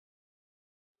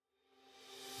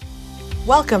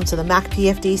Welcome to the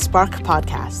MacPFD Spark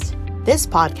podcast. This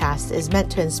podcast is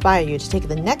meant to inspire you to take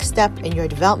the next step in your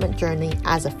development journey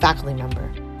as a faculty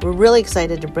member. We're really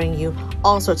excited to bring you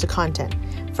all sorts of content,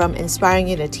 from inspiring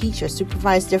you to teach or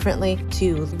supervise differently,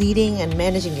 to leading and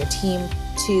managing your team,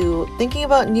 to thinking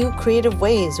about new creative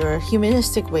ways or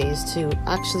humanistic ways to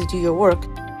actually do your work,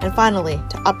 and finally,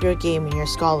 to up your game in your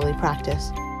scholarly practice.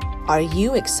 Are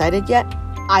you excited yet?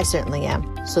 I certainly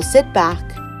am. So sit back,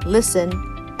 listen,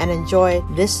 and enjoy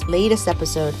this latest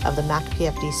episode of the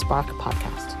MacPFD Spark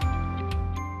podcast.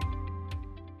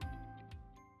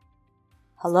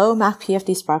 Hello,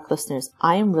 MacPFD Spark listeners.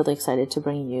 I am really excited to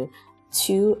bring you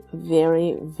two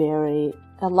very, very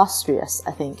illustrious,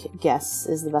 I think, guests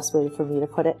is the best way for me to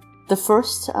put it. The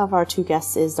first of our two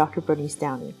guests is Dr. Bernice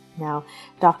Downey. Now,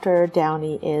 Dr.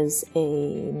 Downey is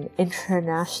an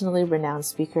internationally renowned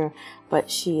speaker,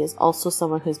 but she is also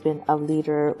someone who's been a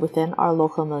leader within our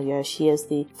local milieu. She is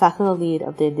the faculty lead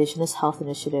of the Indigenous Health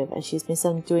Initiative, and she's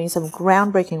been doing some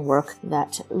groundbreaking work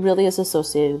that really is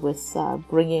associated with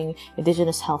bringing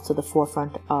Indigenous health to the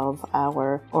forefront of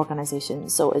our organization.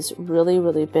 So it's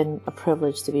really been a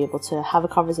privilege to be able to have a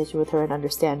conversation with her and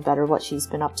understand better what she's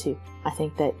been up to. I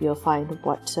think that you'll find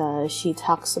what she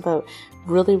talks about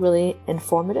really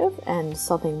informative and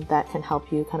something that can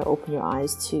help you kind of open your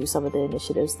eyes to some of the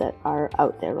initiatives that are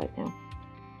out there right now.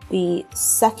 The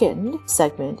second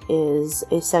segment is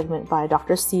a segment by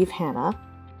Dr. Steve Hanna.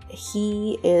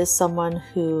 He is someone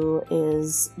who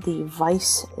is the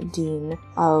Vice Dean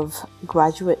of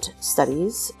Graduate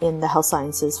Studies in the Health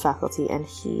Sciences faculty, and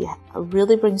he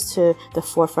really brings to the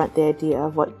forefront the idea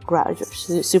of what graduate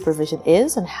supervision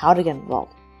is and how to get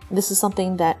involved. This is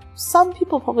something that some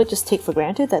people probably just take for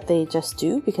granted that they just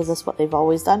do because that's what they've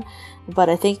always done. But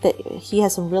I think that he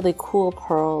has some really cool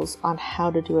pearls on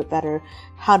how to do it better,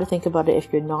 how to think about it if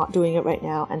you're not doing it right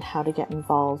now, and how to get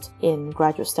involved in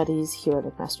graduate studies here at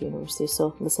McMaster University.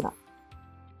 So listen up.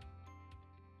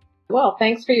 Well,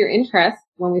 thanks for your interest.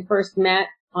 When we first met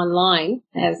online,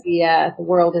 as the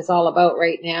world is all about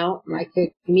right now, I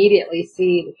could immediately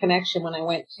see the connection when I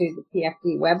went to the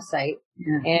PFD website.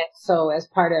 Yeah. And so as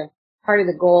part of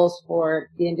the goals for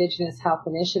the Indigenous Health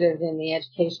Initiative in the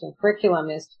educational curriculum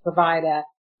is to provide a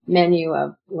menu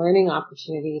of learning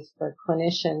opportunities for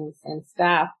clinicians and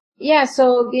staff. Yeah,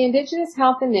 so the Indigenous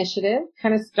Health Initiative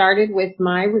kind of started with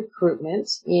my recruitment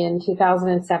in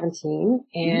 2017,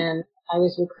 and I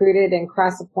was recruited and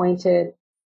cross-appointed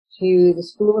to the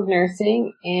School of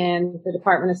Nursing and the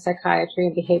Department of Psychiatry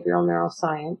and Behavioral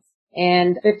Neuroscience.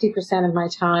 And 50% of my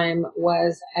time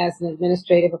was as an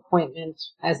administrative appointment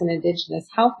as an Indigenous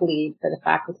health lead for the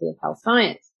Faculty of Health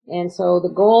Science. And so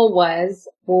the goal was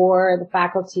for the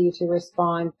faculty to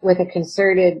respond with a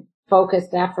concerted,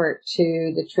 focused effort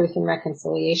to the Truth and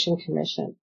Reconciliation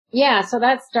Commission. Yeah, so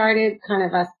that started kind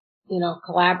of us,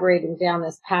 collaborating down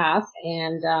this path.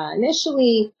 And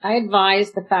initially, I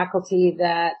advised the faculty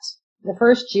that the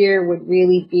first year would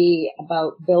really be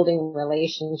about building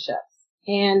relationships.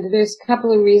 And there's a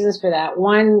couple of reasons for that.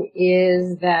 One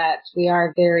is that we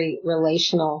are very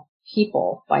relational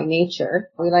people by nature.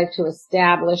 We like to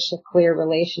establish a clear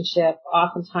relationship.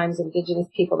 Oftentimes, Indigenous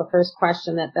people, the first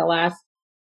question that they'll ask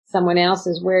someone else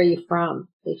is, where are you from?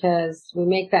 Because we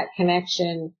make that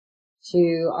connection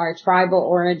to our tribal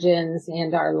origins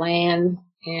and our land,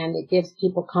 and it gives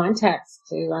people context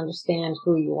to understand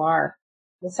who you are.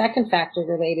 The second factor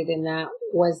related in that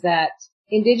was that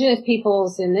Indigenous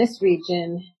peoples in this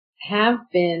region have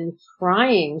been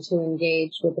trying to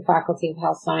engage with the Faculty of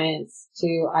Health Science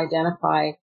to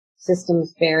identify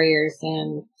systems barriers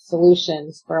and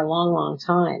solutions for a long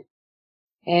time.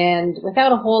 And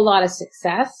without a whole lot of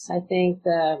success, I think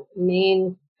the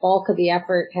main bulk of the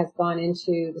effort has gone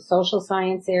into the social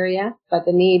science area, but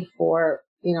the need for,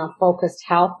 focused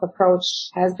health approach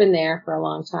has been there for a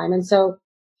long time. And so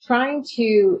trying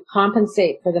to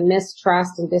compensate for the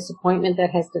mistrust and disappointment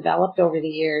that has developed over the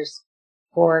years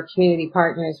for community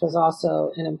partners was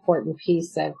also an important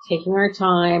piece of taking our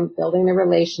time, building the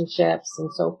relationships,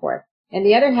 and so forth. And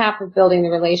the other half of building the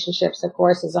relationships, of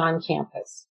course, is on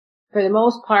campus. For the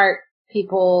most part,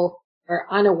 people are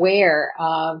unaware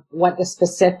of what the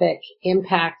specific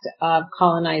impact of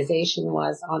colonization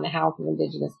was on the health of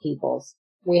Indigenous peoples.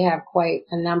 We have quite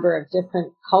a number of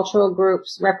different cultural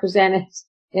groups represented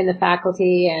in the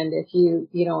faculty, and if you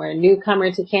are a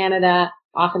newcomer to Canada,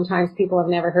 oftentimes people have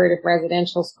never heard of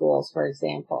residential schools, for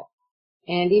example.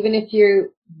 And even if you're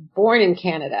born in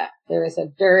Canada, there is a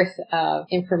dearth of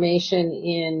information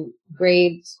in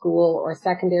grade school or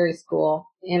secondary school,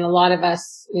 and a lot of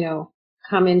us,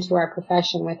 come into our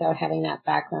profession without having that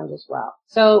background as well.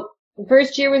 So The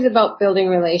first year was about building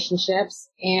relationships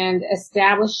and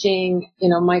establishing,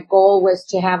 my goal was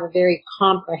to have a very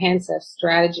comprehensive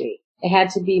strategy. It had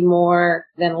to be more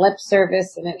than lip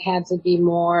service, and it had to be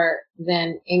more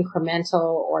than incremental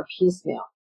or piecemeal.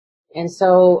 And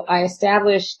so I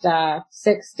established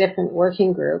 6 different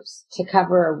working groups to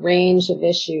cover a range of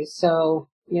issues. So,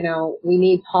 we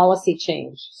need policy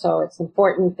change. So it's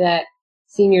important that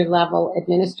senior level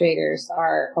administrators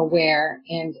are aware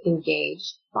and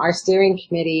engaged. Our steering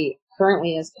committee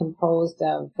currently is composed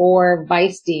of 4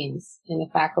 vice deans in the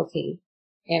faculty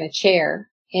and a chair,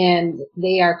 and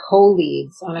they are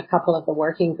co-leads on a couple of the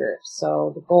working groups.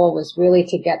 So the goal was really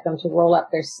to get them to roll up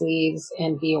their sleeves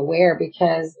and be aware,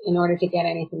 because in order to get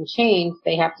anything changed,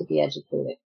 they have to be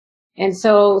educated. And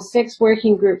so 6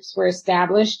 working groups were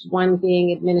established, one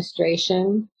being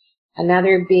administration,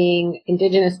 another being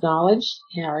Indigenous knowledge,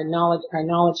 our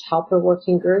knowledge helper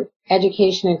working group,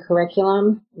 education and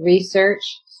curriculum, research,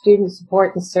 student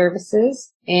support and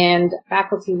services, and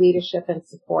faculty leadership and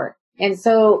support. And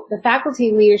so the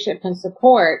faculty leadership and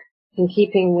support, in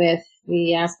keeping with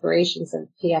the aspirations of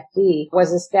PFD,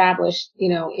 was established,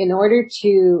 in order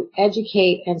to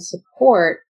educate and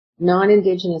support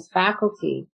non-Indigenous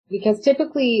faculty. Because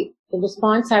typically the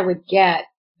response I would get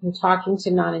from talking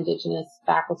to non-Indigenous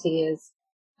faculty is,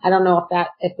 I don't know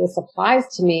if this applies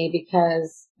to me,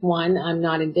 because 1, I'm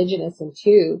not Indigenous, and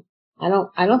 2, I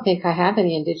don't think I have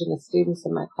any Indigenous students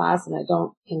in my class, and I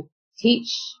don't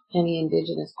teach any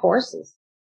Indigenous courses.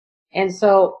 And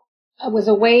so it was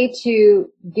a way to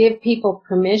give people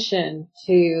permission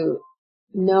to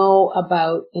know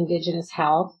about Indigenous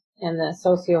health and the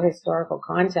socio-historical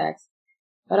context,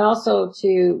 but also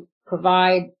to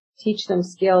teach them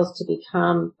skills to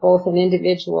become both an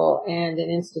individual and an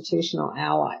institutional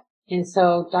ally. And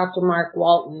so Dr. Mark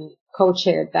Walton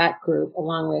co-chaired that group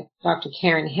along with Dr.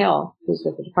 Karen Hill, who's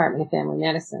with the Department of Family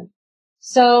Medicine.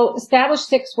 So established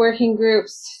 6 working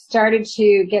groups, started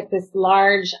to get this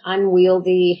large,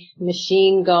 unwieldy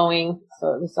machine going.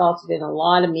 So it resulted in a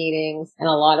lot of meetings, and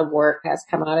a lot of work has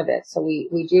come out of it. So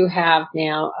we do have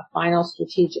now a final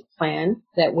strategic plan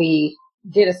that we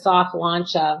did a soft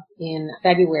launch of in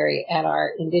February at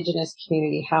our Indigenous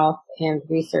Community Health and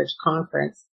Research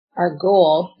Conference. Our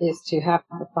goal is to have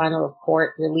the final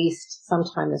report released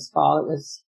sometime this fall.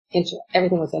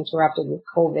 Everything was interrupted with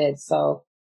COVID,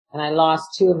 and I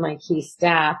lost 2 of my key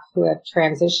staff who have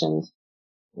transitioned,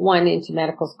 one into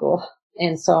medical school.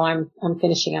 And so I'm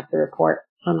finishing up the report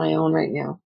on my own right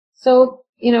now. So,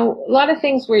 a lot of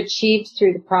things were achieved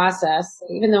through the process,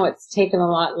 even though it's taken a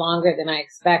lot longer than I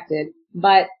expected.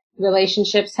 But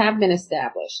relationships have been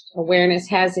established. Awareness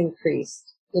has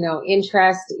increased.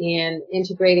 Interest in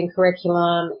integrating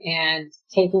curriculum and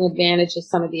taking advantage of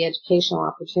some of the educational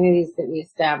opportunities that we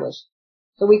established.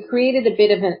 So we created a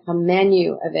bit of a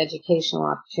menu of educational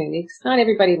opportunities. Not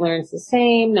everybody learns the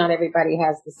same. Not everybody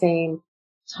has the same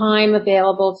time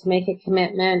available to make a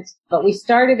commitment. But we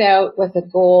started out with a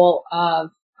goal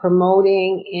of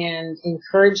promoting and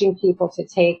encouraging people to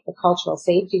take the cultural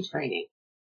safety training.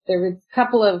 There were a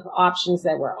couple of options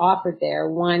that were offered there.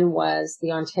 One was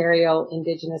the Ontario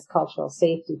Indigenous Cultural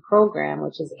Safety Program,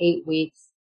 which is 8 weeks,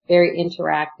 very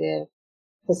interactive,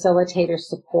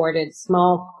 facilitator-supported,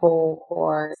 small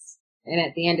cohorts. And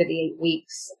at the end of the 8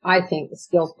 weeks, I think the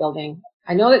skills building.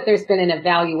 I know that there's been an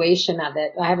evaluation of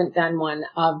it. I haven't done one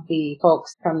of the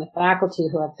folks from the faculty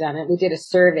who have done it. We did a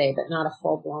survey, but not a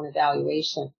full-blown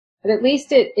evaluation. But at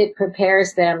least it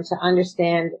prepares them to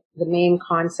understand the main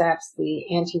concepts,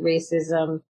 the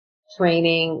anti-racism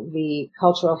training, the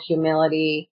cultural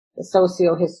humility, the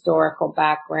socio-historical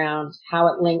background, how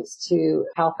it links to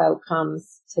health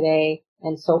outcomes today,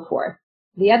 and so forth.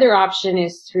 The other option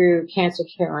is through Cancer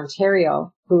Care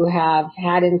Ontario, who have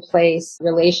had in place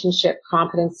relationship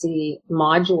competency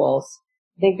modules.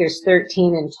 I think there's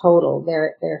 13 in total.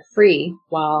 They're free,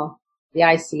 while the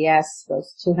ICS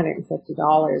was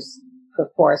 $250 per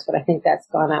course, but I think that's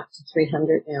gone up to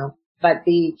 $300 now. But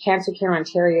the Cancer Care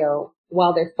Ontario,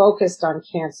 while they're focused on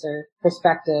cancer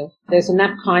perspective, there's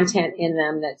enough content in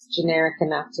them that's generic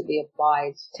enough to be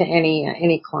applied to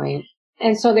any client.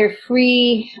 And so they're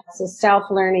free. It's a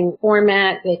self-learning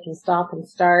format. They can stop and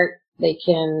start. They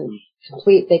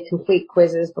complete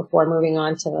quizzes before moving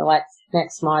on to the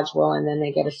next module, and then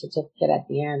they get a certificate at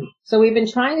the end. So we've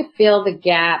been trying to fill the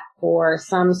gap for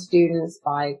some students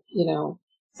by,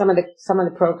 some of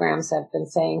the programs have been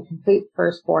saying complete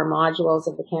first 4 modules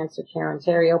of the Cancer Care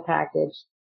Ontario package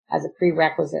as a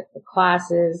prerequisite for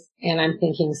classes. And I'm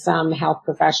thinking some health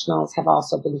professionals have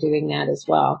also been doing that as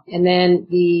well. And then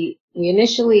we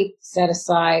initially set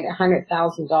aside $100,000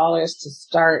 to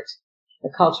start the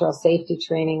cultural safety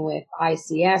training with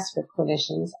ICS for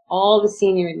clinicians. All the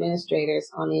senior administrators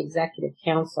on the executive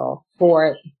council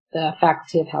for the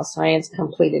Faculty of Health Science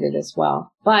completed it as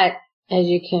well. But as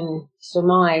you can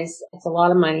surmise, it's a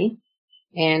lot of money,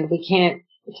 and we can't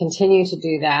continue to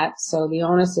do that. So the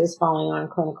onus is falling on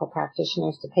clinical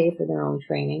practitioners to pay for their own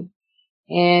training.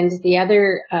 And the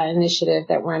other initiative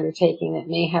that we're undertaking that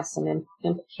may have some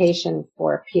implication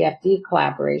for PFD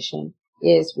collaboration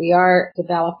is we are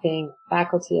developing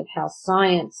Faculty of Health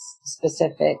Science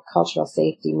specific cultural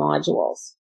safety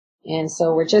modules. And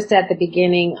so we're just at the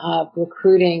beginning of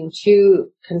recruiting 2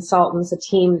 consultants, a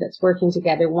team that's working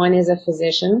together. One is a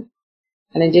physician,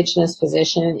 an Indigenous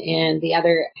physician, and the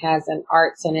other has an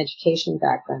arts and education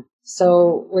background.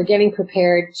 So we're getting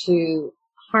prepared to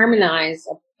harmonize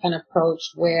an approach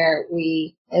where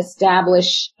we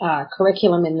establish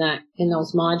curriculum in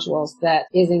those modules that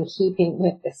is in keeping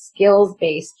with the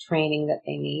skills-based training that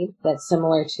they need, that's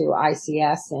similar to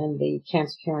ICS and the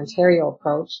Cancer Care Ontario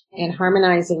approach, and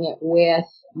harmonizing it with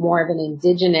more of an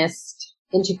Indigenous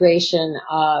integration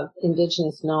of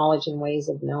Indigenous knowledge and ways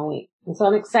of knowing. And so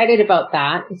I'm excited about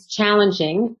that. It's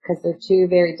challenging because they're 2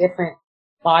 very different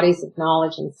bodies of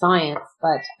knowledge and science,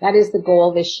 but that is the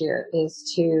goal this year,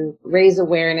 is to raise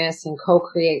awareness and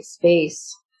co-create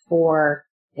space for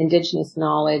Indigenous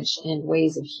knowledge and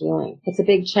ways of healing. It's a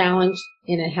big challenge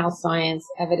in a health science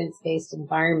evidence-based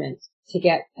environment to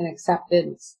get an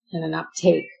acceptance and an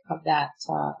uptake of that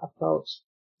approach.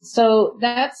 So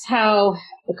that's how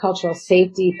the cultural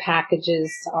safety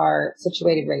packages are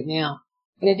situated right now.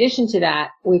 In addition to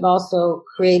that, we've also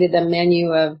created a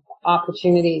menu of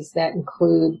opportunities that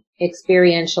include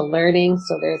experiential learning.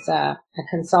 So there's a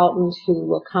consultant who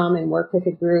will come and work with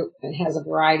a group and has a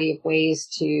variety of ways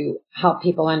to help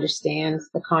people understand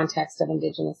the context of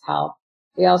Indigenous health.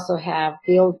 We also have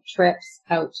field trips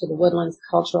out to the Woodlands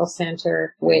Cultural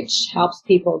Center, which helps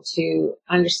people to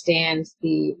understand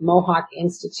the Mohawk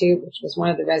Institute, which was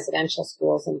one of the residential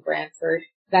schools in Brantford.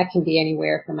 That can be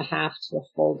anywhere from a half to a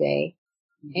full day.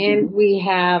 And we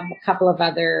have a couple of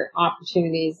other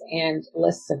opportunities and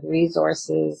lists of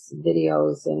resources,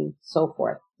 videos, and so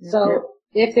forth. So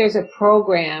if there's a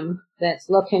program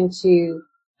that's looking to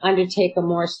undertake a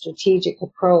more strategic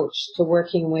approach to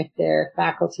working with their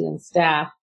faculty and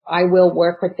staff, I will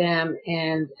work with them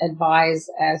and advise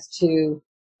as to,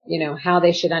 how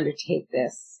they should undertake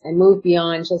this and move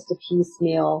beyond just a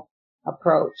piecemeal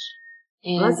approach.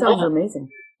 And that sounds amazing.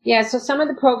 Yeah, so some of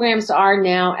the programs are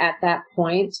now at that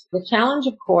point. The challenge,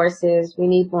 of course, is we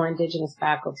need more Indigenous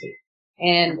faculty.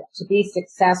 And to be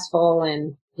successful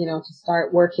and, to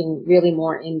start working really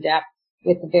more in depth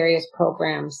with the various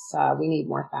programs, we need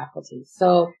more faculty.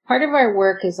 So part of our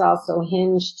work is also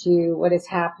hinged to what is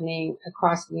happening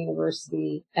across the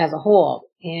university as a whole.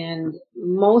 And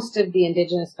most of the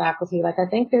Indigenous faculty, I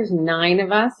think there's 9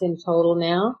 of us in total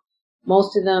now.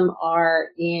 Most of them are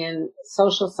in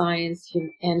social science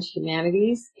and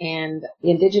humanities, and the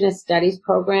Indigenous Studies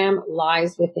program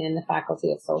lies within the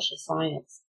Faculty of Social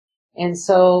Science. And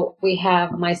so we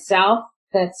have myself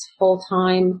that's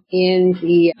full-time in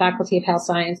the Faculty of Health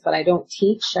Science, but I don't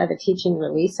teach. I have a teaching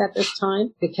release at this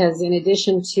time because in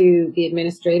addition to the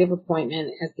administrative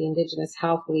appointment as the Indigenous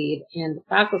Health Lead and the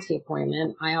faculty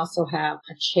appointment, I also have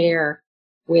a chair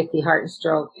with the Heart and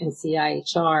Stroke and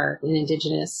CIHR in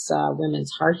Indigenous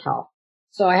Women's Heart Health.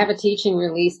 So I have a teaching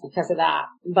release because of that.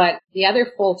 But the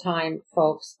other full-time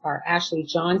folks are Ashley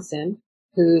Johnson,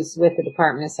 who's with the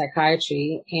Department of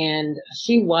Psychiatry, and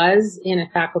she was in a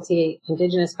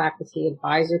Indigenous faculty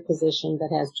advisor position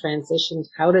that has transitioned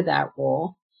out of that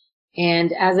role.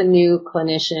 And as a new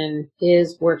clinician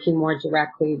is working more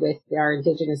directly with our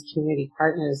Indigenous community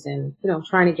partners and,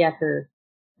 trying to get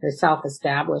herself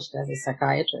established as a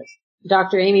psychiatrist.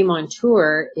 Dr. Amy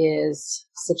Montour is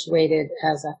situated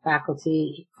as a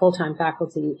full-time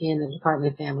faculty in the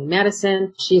Department of Family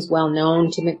Medicine. She's well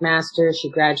known to McMaster. She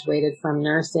graduated from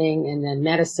nursing and then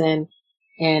medicine,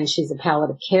 and she's a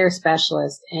palliative care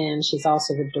specialist, and she's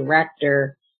also the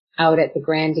director out at the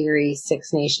Grand Erie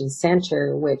Six Nations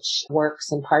Center, which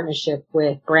works in partnership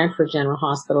with Brantford General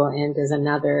Hospital and is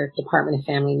another Department of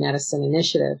Family Medicine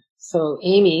initiative. So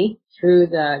Amy, through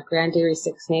the Grand Erie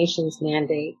Six Nations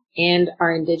mandate and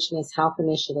our Indigenous Health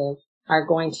Initiative, are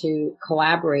going to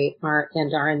collaborate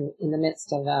and are in the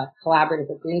midst of a collaborative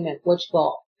agreement, which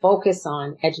will focus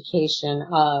on education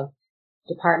of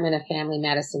Department of Family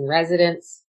Medicine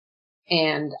residents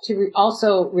and to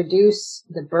also reduce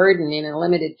the burden in a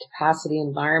limited capacity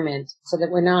environment so that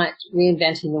we're not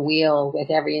reinventing the wheel with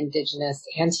every Indigenous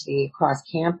entity across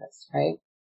campus, right?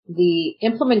 The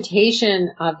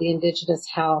implementation of the Indigenous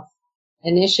Health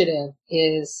initiative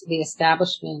is the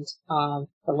establishment of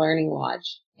the Learning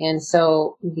Lodge. And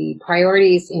so the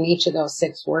priorities in each of those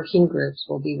 6 working groups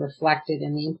will be reflected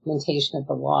in the implementation of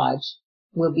the lodge.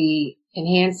 We'll be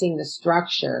enhancing the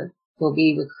structure. We'll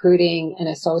be recruiting an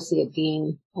associate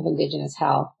dean of Indigenous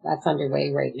health. That's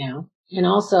underway right now. And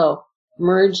also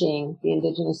merging the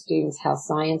Indigenous Students Health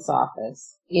Science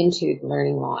Office into the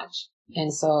Learning Lodge.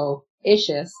 And so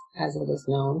ISHIS, as it is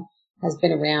known, has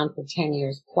been around for 10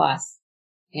 years plus.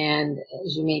 And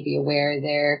as you may be aware,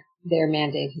 their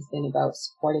mandate has been about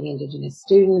supporting Indigenous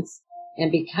students.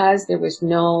 And because there was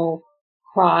no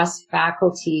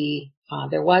cross-faculty,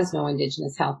 there was no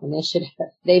Indigenous health initiative,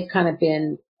 they've kind of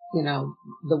been,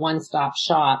 the one-stop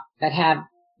shop that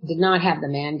did not have the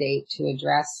mandate to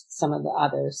address some of the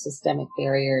other systemic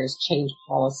barriers, change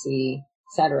policy,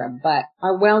 etc., but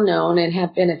are well known and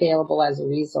have been available as a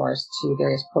resource to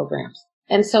various programs.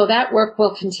 And so that work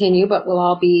will continue, but will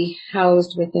all be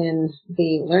housed within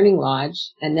the Learning Lodge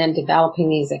and then developing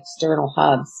these external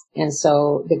hubs. And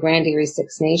so the Grand Erie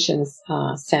Six Nations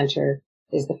Center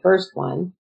is the first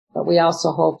one, but we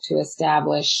also hope to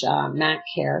establish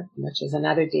MacCare, which is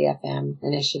another DFM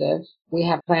initiative. We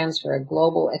have plans for a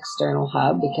global external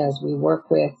hub because we work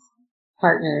with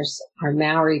partners, our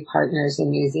Maori partners in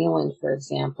New Zealand, for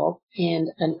example, and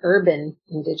an urban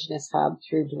Indigenous hub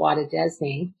through Dwada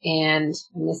Desne. And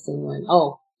I'm missing one.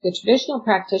 Oh, the traditional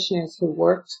practitioners who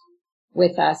worked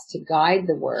with us to guide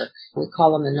the work, we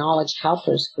call them the Knowledge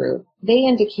Helpers Group, they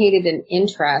indicated an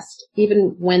interest,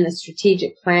 even when the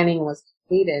strategic planning was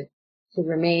completed, to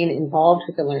remain involved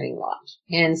with the Learning Lodge.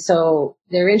 And so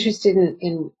they're interested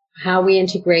in how we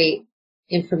integrate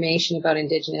information about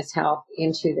Indigenous health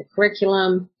into the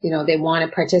curriculum. They want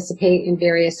to participate in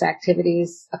various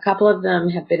activities. A couple of them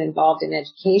have been involved in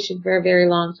education for a very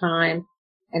long time.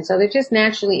 And so they're just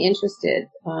naturally interested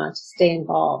to stay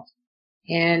involved.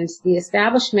 And the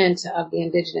establishment of the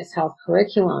Indigenous health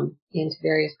curriculum into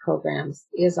various programs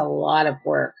is a lot of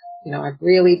work. I've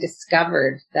really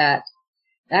discovered that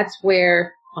that's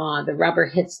where the rubber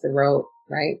hits the road,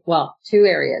 right? Well, 2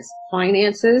 areas,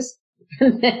 finances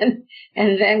and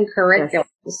then curriculum.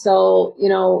 Yes. So,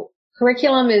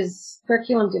 curriculum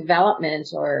development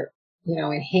or,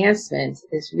 enhancement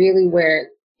is really where,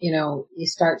 you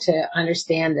start to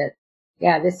understand that,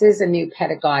 yeah, this is a new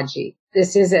pedagogy.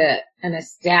 This is an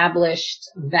established,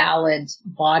 valid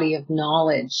body of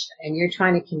knowledge. And you're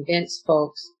trying to convince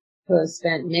folks who have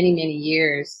spent many, many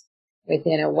years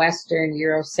within a Western,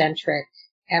 Eurocentric,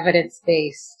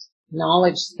 evidence-based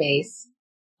knowledge space,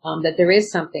 that there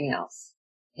is something else.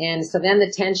 And so then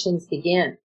the tensions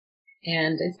begin.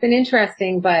 And it's been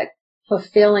interesting, but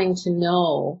fulfilling to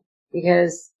know,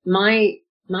 because my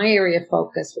area of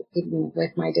focus, even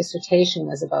with my dissertation,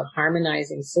 was about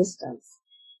harmonizing systems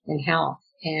in health.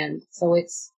 And so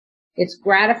it's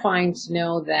gratifying to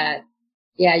know that,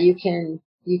 yeah, you can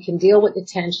deal with the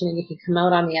tension and you can come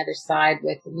out on the other side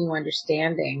with a new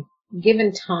understanding,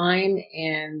 given time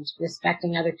and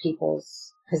respecting other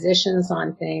people's positions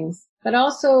on things, but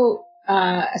also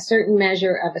a certain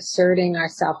measure of asserting our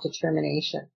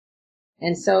self-determination.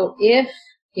 And so if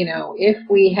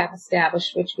we have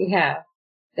established, which we have,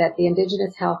 that the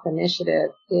Indigenous Health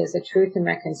Initiative is a truth and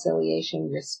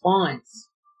reconciliation response,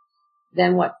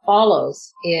 then what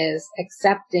follows is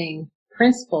accepting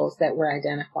principles that were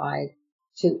identified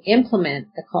to implement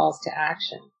the calls to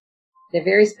action. They're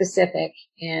very specific,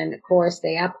 and of course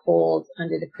they uphold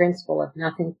under the principle of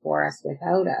nothing for us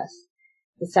without us,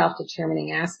 the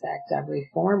self-determining aspect of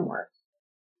reform work.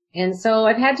 And so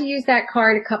I've had to use that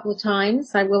card a couple of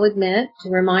times, I will admit, to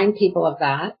remind people of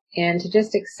that and to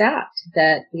just accept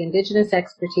that the Indigenous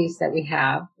expertise that we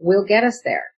have will get us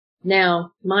there.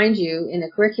 Now, mind you, in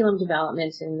the curriculum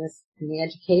development in the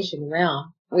education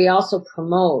realm, we also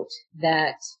promote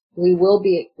that we will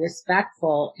be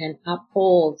respectful and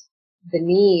uphold the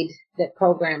need that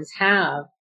programs have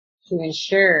to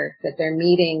ensure that they're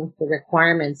meeting the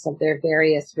requirements of their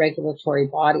various regulatory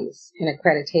bodies and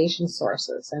accreditation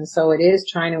sources. And so it is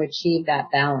trying to achieve that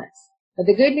balance. But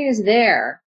the good news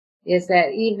there is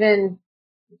that even,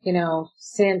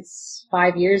 since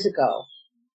 5 years ago,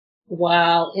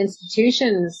 while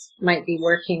institutions might be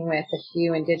working with a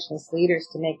few Indigenous leaders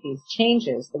to make these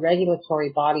changes, the regulatory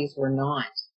bodies were not.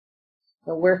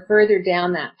 But we're further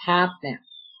down that path now.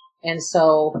 And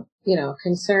so,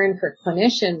 concern for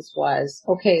clinicians was,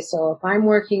 okay, so if I'm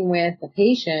working with a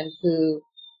patient who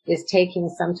is taking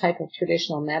some type of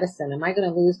traditional medicine, am I going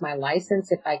to lose my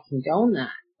license if I condone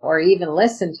that or even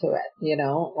listen to it,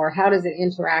 or how does it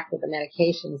interact with the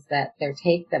medications that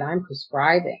I'm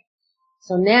prescribing?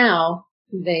 So now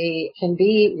they can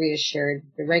be reassured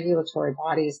the regulatory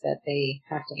bodies that they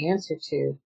have to answer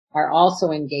to are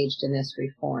also engaged in this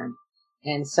reform.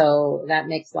 And so that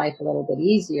makes life a little bit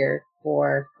easier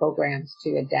for programs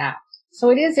to adapt. So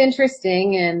it is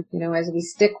interesting, and, as we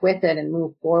stick with it and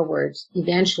move forward,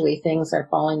 eventually things are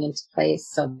falling into place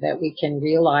so that we can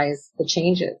realize the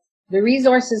changes. The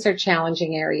resources are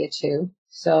challenging area too.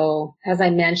 So as I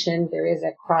mentioned, there is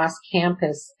a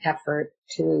cross-campus effort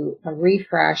to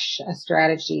refresh a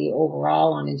strategy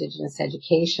overall on Indigenous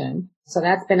education. So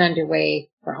that's been underway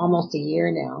for almost a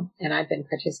year now, and I've been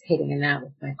participating in that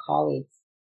with my colleagues.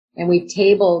 And we've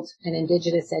tabled an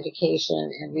Indigenous education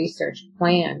and research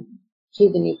plan to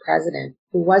the new president,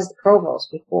 who was the provost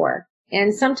before.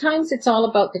 And sometimes it's all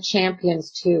about the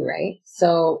champions too, right?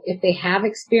 So if they have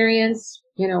experience,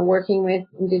 working with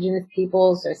Indigenous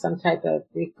peoples or some type of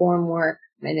reform work,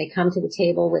 and they come to the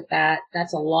table with that,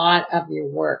 that's a lot of your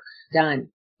work done.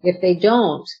 If they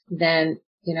don't, then,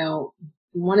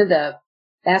 one of the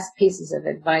best pieces of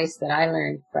advice that I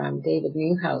learned from David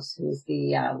Newhouse, who's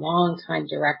the longtime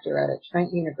director at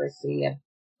Trent University of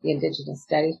the Indigenous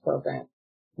Studies program.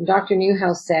 And Dr.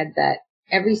 Newhouse said that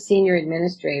every senior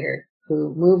administrator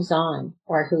who moves on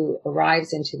or who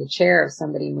arrives into the chair of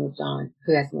somebody who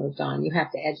has moved on, you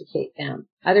have to educate them.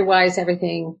 Otherwise,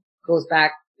 everything goes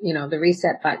back, the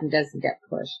reset button doesn't get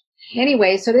pushed.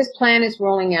 Anyway, so this plan is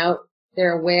rolling out.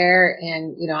 They're aware,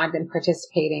 and, I've been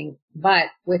participating. But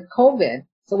with COVID,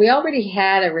 so we already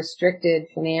had a restricted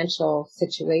financial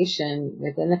situation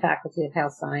within the Faculty of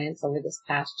Health Science over this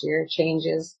past year,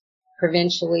 changes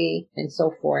provincially and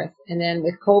so forth. And then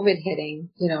with COVID hitting,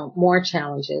 more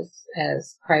challenges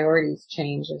as priorities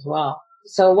change as well.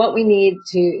 So what we need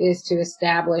is to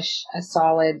establish a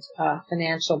solid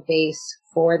financial base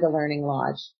for the Learning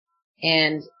Lodge.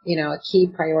 And, a key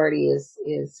priority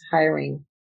is hiring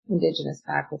Indigenous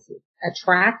faculty,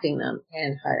 attracting them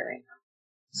and hiring them.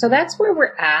 So that's where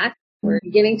we're at. We're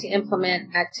beginning to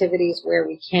implement activities where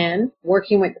we can,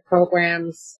 working with the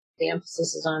programs. The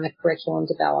emphasis is on the curriculum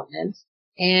development.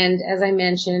 And as I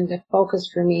mentioned, the focus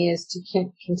for me is to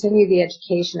continue the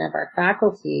education of our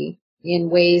faculty in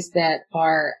ways that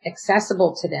are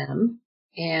accessible to them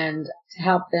and to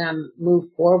help them move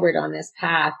forward on this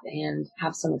path and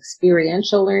have some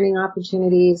experiential learning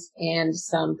opportunities and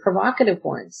some provocative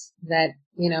ones that,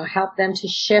 help them to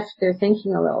shift their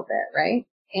thinking a little bit, right?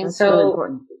 And that's really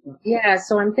important. Yeah,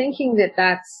 so I'm thinking that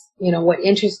that's, what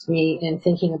interests me in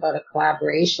thinking about a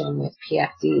collaboration with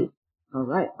PFD. All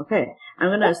right. Okay. I'm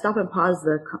going to stop and pause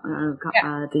the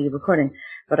recording,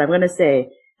 but I'm going to say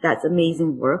that's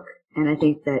amazing work. And I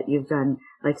think that you've done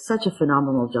such a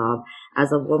phenomenal job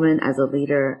as a woman, as a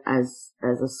leader, as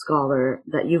a scholar,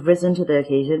 that you've risen to the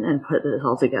occasion and put it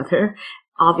all together,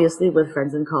 obviously with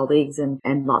friends and colleagues and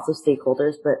lots of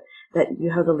stakeholders, but that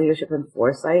you have the leadership and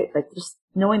foresight, just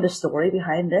knowing the story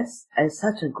behind this is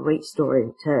such a great story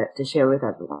to share with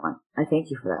everyone. I thank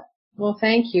you for that. Well,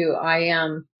 thank you. I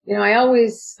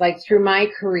always, through my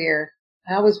career,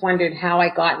 I always wondered how I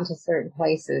got into certain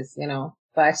places,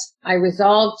 but I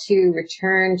resolved to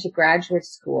return to graduate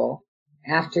school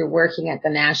after working at the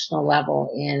national level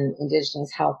in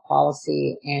Indigenous health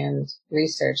policy and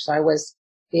research. So I was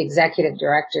the executive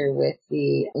director with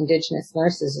the Indigenous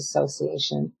Nurses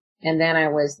Association. And then I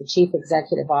was the chief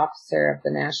executive officer of the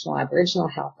National Aboriginal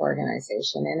Health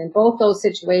Organization. And in both those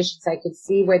situations, I could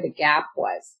see where the gap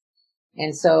was.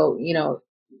 And so,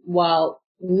 while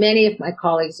many of my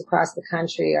colleagues across the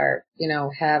country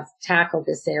have tackled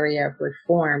this area of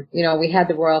reform, we had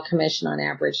the Royal Commission on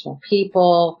Aboriginal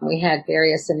People. We had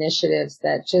various initiatives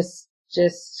that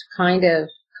just kind of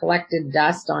collected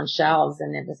dust on shelves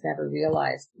and it was never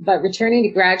realized. But returning to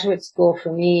graduate school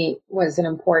for me was an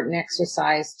important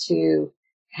exercise to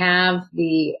have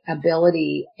the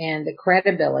ability and the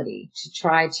credibility to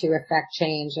try to affect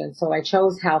change. And so I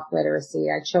chose health literacy,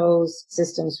 I chose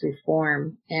systems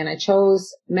reform, and I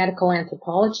chose medical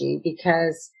anthropology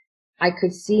because I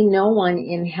could see no one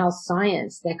in health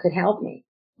science that could help me.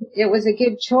 It was a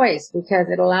good choice because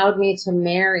it allowed me to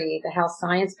marry the health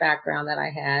science background that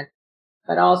I had,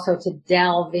 but also to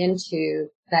delve into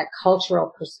that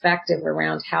cultural perspective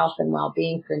around health and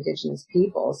well-being for Indigenous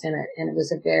peoples. And it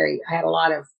was I had a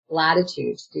lot of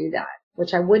latitude to do that,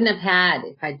 which I wouldn't have had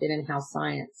if I'd been in health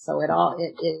science. So it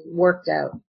worked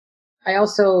out. I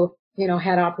also,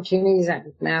 had opportunities at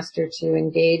McMaster to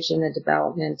engage in the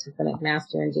development of the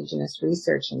McMaster Indigenous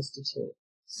Research Institute.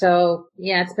 So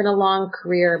yeah, it's been a long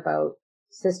career about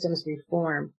systems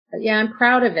reform, but yeah, I'm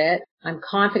proud of it. I'm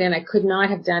confident I could not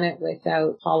have done it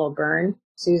without Paul O'Byrne,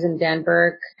 Susan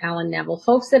Denberg, Alan Neville,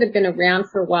 folks that have been around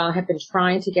for a while, have been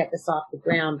trying to get this off the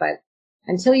ground, but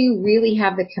until you really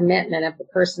have the commitment of the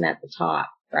person at the top,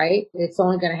 right? It's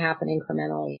only going to happen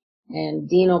incrementally. And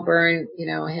Dean O'Byrne,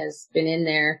 has been in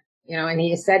there, and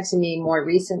he has said to me more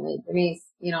recently, Denise,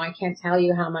 I can't tell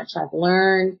you how much I've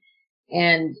learned.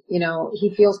 And,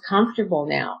 he feels comfortable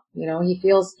now. He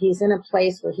feels he's in a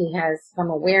place where he has some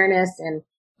awareness and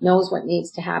knows what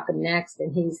needs to happen next.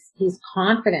 And he's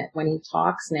confident when he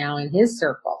talks now in his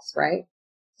circles, right?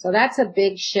 So that's a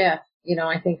big shift.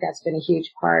 I think that's been a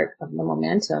huge part of the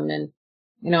momentum. And,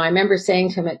 I remember saying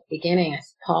to him at the beginning, I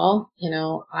said, Paul,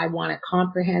 I want a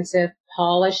comprehensive,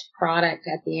 polished product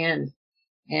at the end.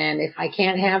 And if I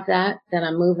can't have that, then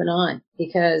I'm moving on,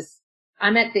 because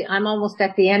I'm almost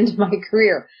at the end of my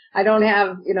career. I don't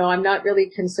have, I'm not really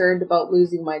concerned about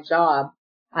losing my job.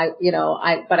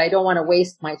 But I don't want to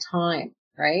waste my time,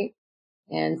 right?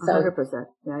 And so 100%.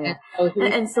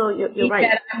 Yeah. And so you're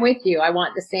right. Said, I'm with you. I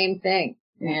want the same thing.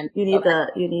 And you need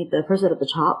the person at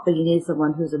the top, but you need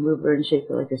someone who's a mover and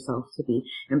shaker like yourself to be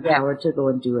empowered to go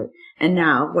and do it. And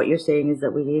now what you're saying is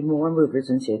that we need more movers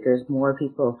and shakers, more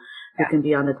people who can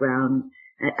be on the ground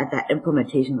at that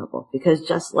implementation level, because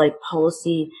just like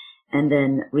policy and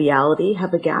then reality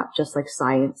have a gap, just like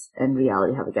science and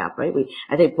reality have a gap, right?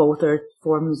 I think both are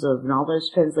forms of knowledge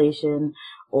translation,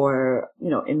 or,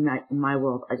 in my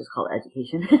world, I just call it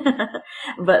education.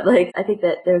 But I think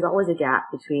that there's always a gap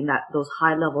between those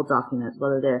high level documents,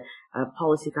 whether they're a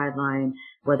policy guideline,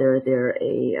 whether they're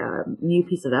a new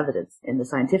piece of evidence in the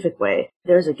scientific way.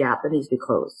 There's a gap that needs to be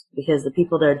closed, because the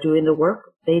people that are doing the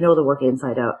work, they know the work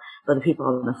inside out. But the people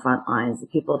on the front lines, the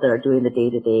people that are doing the day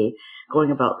to day,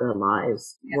 going about their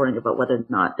lives, worrying about whether or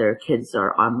not their kids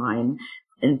are online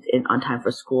and on time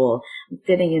for school,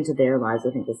 fitting into their lives,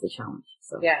 I think is the challenge.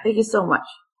 So thank you so much.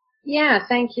 Yeah,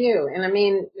 thank you.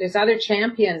 And there's other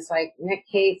champions like Nick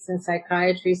Cates in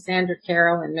psychiatry, Sandra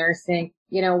Carroll in nursing.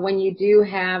 When you do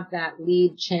have that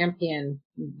lead champion,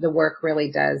 the work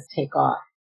really does take off.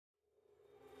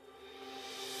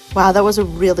 Wow, that was a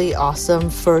really awesome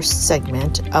first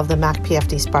segment of the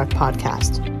MAC-PFD Spark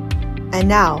podcast. And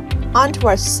now, on to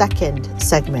our second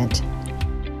segment.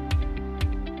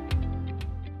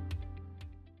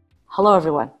 Hello,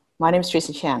 everyone. My name is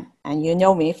Tracy Chan, and you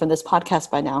know me from this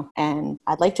podcast by now. And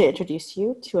I'd like to introduce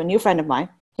you to a new friend of mine.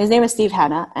 His name is Steve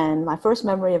Hanna, and my first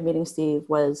memory of meeting Steve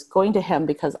was going to him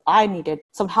because I needed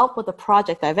some help with a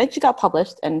project that eventually got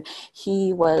published, and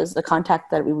he was the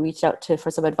contact that we reached out to for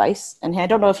some advice. And I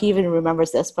don't know if he even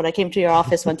remembers this, but I came to your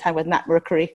office one time with Matt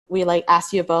Mercury. We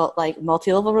asked you about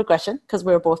multi-level regression because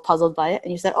we were both puzzled by it,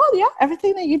 and you said, "Oh yeah,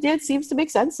 everything that you did seems to make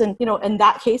sense." And in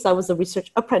that case, I was a research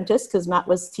apprentice because Matt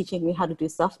was teaching me how to do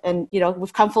stuff. And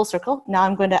we've come full circle. Now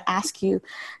I'm going to ask you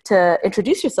to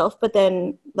introduce yourself, but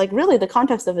then really the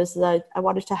context of this is that I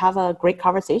wanted to have a great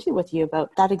conversation with you about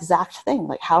that exact thing.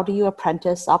 How do you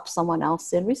apprentice up someone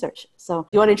else in research? So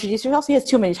you want to introduce yourself? He has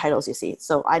too many titles, you see.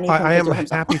 So I am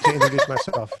happy to introduce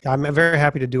myself. I'm very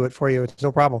happy to do it for you. It's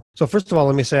no problem. So first of all,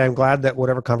 let me say I'm glad that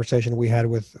whatever conversation we had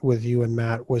with you and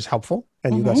Matt was helpful,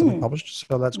 and you got something published.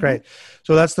 So that's great.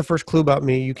 So that's the first clue about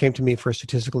me. You came to me for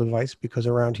statistical advice because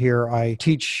around here I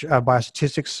teach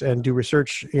biostatistics and do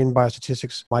research in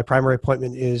biostatistics. My primary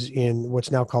appointment is in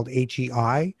what's now called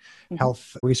HEI,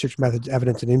 Health Research Methods,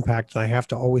 Evidence, and Impact. And I have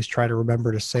to always try to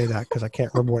remember to say that because I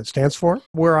can't remember what it stands for,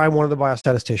 where I'm one of the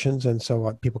biostatisticians. And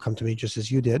so people come to me just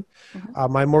as you did.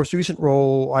 My most recent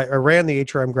role, I ran the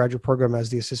HRM graduate program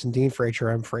as the assistant dean for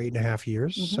HRM for 8.5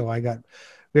 years. So I got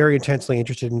very intensely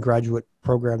interested in graduate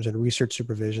programs and research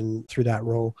supervision through that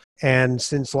role. And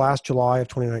since last July of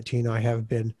 2019, I have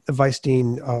been the Vice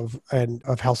Dean of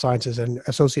Health Sciences and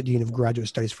Associate Dean of Graduate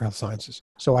Studies for Health Sciences.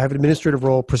 So I have an administrative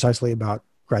role precisely about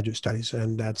graduate studies.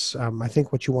 And that's, I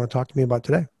think, what you want to talk to me about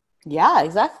today. Yeah,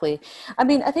 exactly. I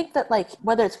think that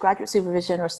whether it's graduate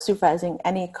supervision or supervising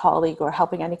any colleague or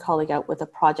helping any colleague out with a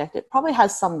project, it probably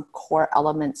has some core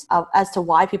elements as to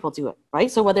why people do it, right?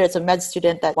 So whether it's a med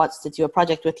student that wants to do a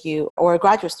project with you or a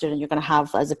graduate student you're going to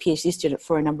have as a PhD student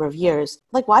for a number of years,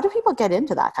 why do people get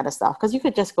into that kind of stuff? Because you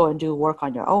could just go and do work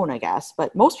on your own, I guess.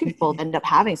 But most people end up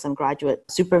having some graduate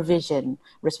supervision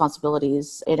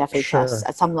responsibilities in FHS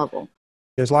at some level.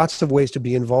 There's lots of ways to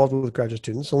be involved with graduate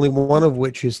students, only one of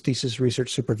which is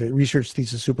research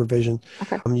thesis supervision.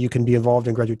 Okay. You can be involved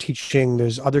in graduate teaching.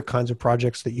 There's other kinds of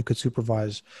projects that you could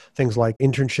supervise, things like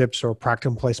internships or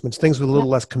practicum placements, things with a little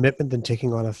less commitment than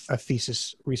taking on a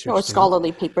thesis research. Or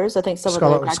scholarly papers. I think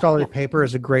scholarly paper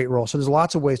is a great role. So there's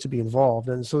lots of ways to be involved.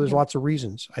 And so there's lots of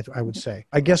reasons, I would say.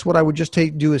 I guess what I would just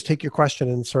do is take your question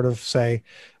and sort of say,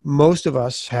 most of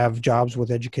us have jobs with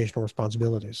educational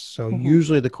responsibilities. So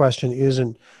usually the question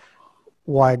isn't,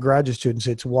 why graduate students,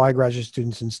 it's why graduate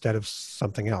students instead of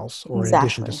something else or in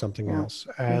addition to something else.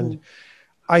 And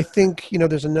I think,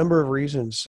 there's a number of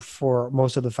reasons for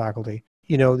most of the faculty.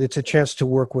 It's a chance to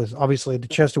work with, obviously, the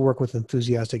chance to work with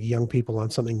enthusiastic young people on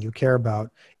something you care about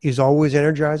is always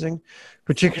energizing.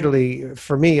 Particularly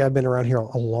for me, I've been around here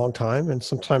a long time, and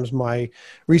sometimes my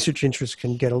research interests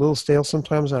can get a little stale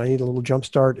sometimes, and I need a little jump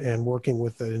start, and working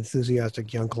with an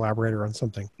enthusiastic young collaborator on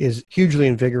something is hugely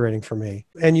invigorating for me.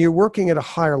 And you're working at a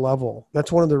higher level.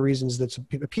 That's one of the reasons that's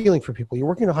appealing for people. You're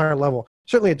working at a higher level.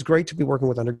 Certainly, it's great to be working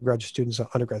with undergraduate students,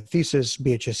 undergrad thesis,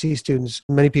 BHSC students.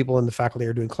 Many people in the faculty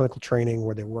are doing clinical training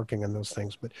where they're working on those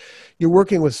things. But you're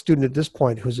working with a student at this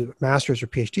point who's a master's or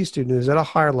PhD student who's at a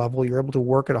higher level. You're able to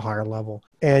work at a higher level.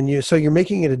 And so you're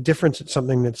making it a difference at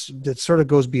something that sort of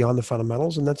goes beyond the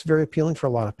fundamentals. And that's very appealing for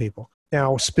a lot of people.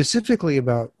 Now, specifically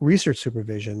about research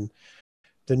supervision,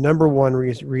 the number one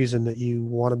reason that you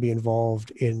want to be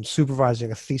involved in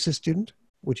supervising a thesis student,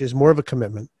 which is more of a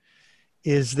commitment,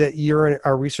 is that you're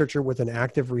a researcher with an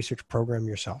active research program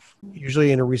yourself,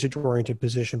 usually in a research-oriented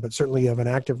position, but certainly you have an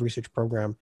active research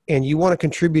program. And you want to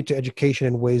contribute to education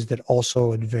in ways that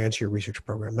also advance your research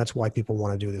program. That's why people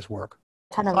want to do this work.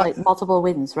 Kind of like multiple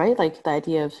wins, right? Like the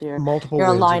idea of you're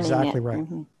aligning exactly it. Right.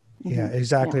 Mm-hmm. Yeah,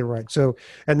 exactly right. So,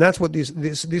 and that's what these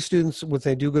students, when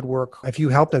they do good work, if you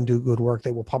help them do good work,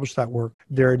 they will publish that work.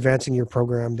 They're advancing your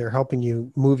program. They're helping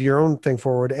you move your own thing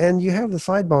forward. And you have the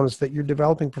side bonus that you're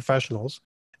developing professionals.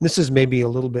 This is maybe a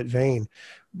little bit vain,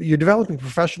 but you're developing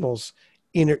professionals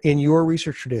in your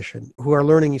research tradition who are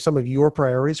learning some of your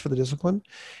priorities for the discipline,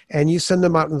 and you send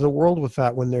them out into the world with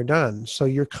that when they're done. So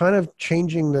you're kind of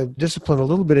changing the discipline a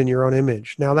little bit in your own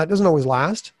image. Now, that doesn't always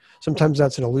last. Sometimes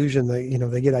that's an illusion that,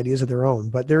 they get ideas of their own,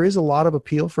 but there is a lot of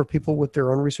appeal for people with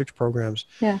their own research programs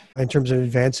in terms of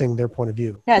advancing their point of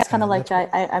view. Yeah, it's kind of like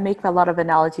I make a lot of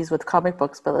analogies with comic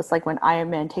books, but it's like when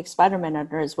Iron Man takes Spider-Man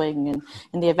under his wing and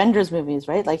in the Avengers movies,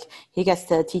 right? Like he gets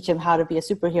to teach him how to be a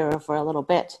superhero for a little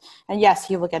bit. And yes,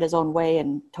 he will get his own way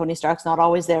and Tony Stark's not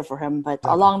always there for him, but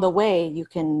along the way, you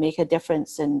can make a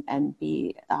difference and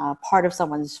be part of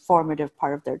someone's formative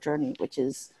part of their journey, which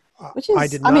is, it's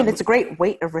a great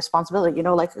weight of responsibility,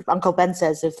 like Uncle Ben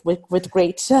says, with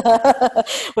great,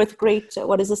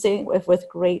 what is the saying? With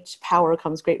great power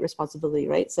comes great responsibility,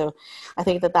 right? So I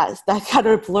think that kind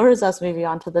of blurs us maybe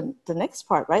onto the next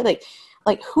part, right?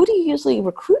 Like who do you usually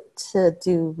recruit to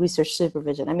do research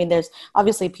supervision? I mean, there's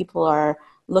obviously people are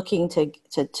looking to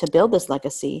build this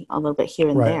legacy a little bit here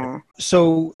and there.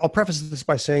 So I'll preface this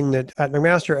by saying that at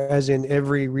McMaster, as in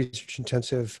every research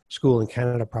intensive school in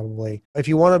Canada, probably, if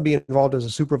you want to be involved as a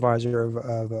supervisor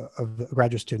of a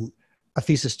graduate student, a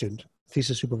thesis student,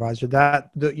 thesis supervisor,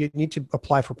 you need to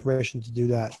apply for permission to do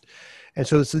that. And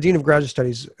so it's the Dean of Graduate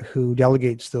Studies who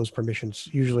delegates those permissions,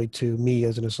 usually to me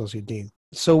as an associate dean.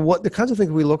 So what the kinds of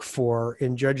things we look for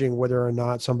in judging whether or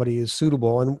not somebody is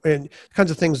suitable and the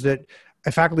kinds of things that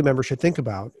a faculty member should think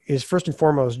about is, first and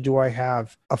foremost, do I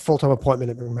have a full-time appointment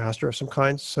at McMaster of some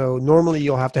kind? So normally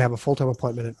you'll have to have a full-time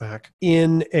appointment at Mac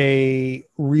in a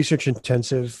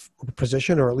research-intensive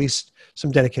position, or at least some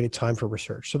dedicated time for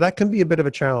research. So that can be a bit of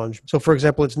a challenge. So for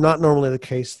example, it's not normally the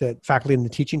case that faculty in the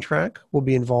teaching track will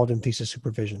be involved in thesis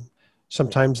supervision.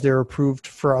 Sometimes they're approved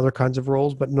for other kinds of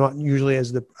roles, but not usually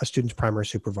as a student's primary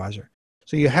supervisor.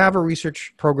 So you have a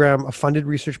research program, a funded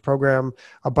research program,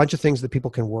 a bunch of things that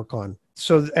people can work on.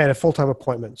 So at a full-time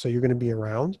appointment, so you're going to be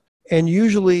around. And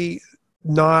usually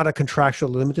not a contractual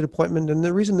limited appointment. And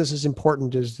the reason this is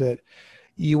important is that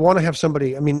you want to have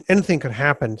somebody, anything could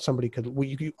happen. Somebody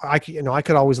I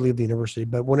could always leave the university,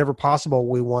 but whenever possible,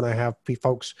 we want to have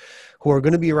folks who are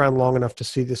going to be around long enough to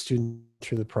see the student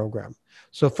through the program.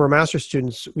 So for master's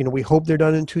students, we hope they're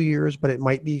done in 2 years, but it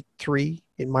might be 3.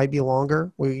 It might be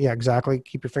longer. Yeah, exactly.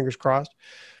 Keep your fingers crossed.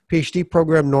 PhD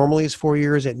program normally is 4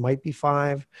 years. It might be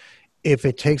 5. If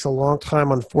it takes a long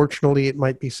time, unfortunately, it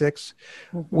might be 6.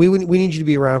 Mm-hmm. We need you to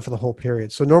be around for the whole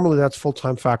period. So normally that's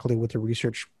full-time faculty with a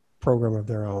research program of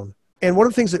their own. And one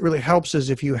of the things that really helps is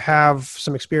if you have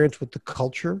some experience with the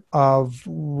culture of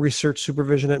research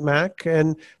supervision at Mac,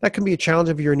 and that can be a challenge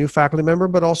if you're a new faculty member,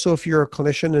 but also if you're a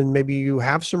clinician and maybe you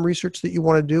have some research that you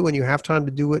want to do and you have time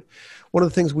to do it. One of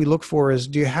the things we look for is,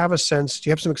 do you have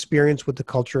some experience with the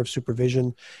culture of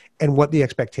supervision and what the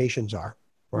expectations are?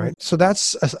 Right. So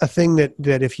that's a thing that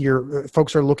if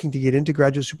folks are looking to get into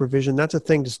graduate supervision, that's a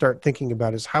thing to start thinking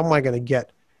about is, how am I going to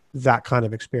get that kind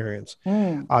of experience.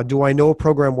 Do I know a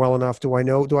program well enough? Do I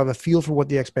have a feel for what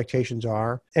the expectations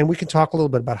are? And we can talk a little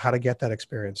bit about how to get that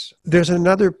experience. There's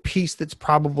another piece that's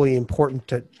probably important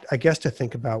to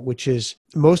think about, which is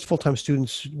most full-time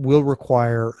students will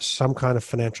require some kind of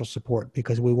financial support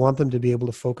because we want them to be able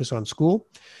to focus on school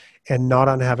and not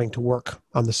on having to work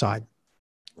on the side.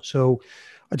 So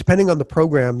depending on the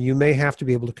program, you may have to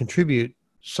be able to contribute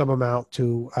some amount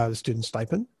to the student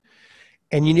stipend.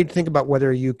 And you need to think about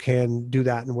whether you can do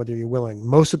that and whether you're willing.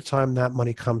 Most of the time, that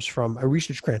money comes from a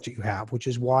research grant that you have, which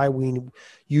is why we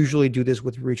usually do this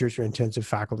with research-intensive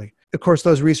faculty. Of course,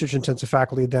 those research-intensive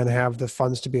faculty then have the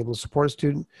funds to be able to support a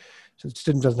student, so the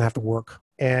student doesn't have to work.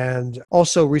 And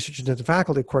also, research-intensive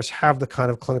faculty, of course, have the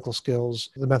kind of clinical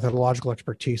skills, the methodological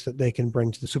expertise that they can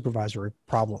bring to the supervisory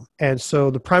problem. And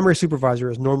so the primary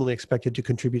supervisor is normally expected to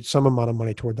contribute some amount of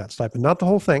money toward that stipend. Not the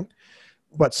whole thing,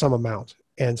 but some amount.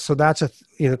 And so that's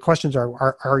questions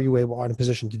are you able in a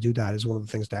position to do that is one of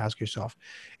the things to ask yourself,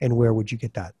 and where would you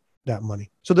get that money?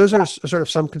 So those are sort of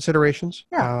some considerations.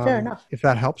 Yeah, fair enough. If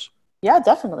that helps. Yeah,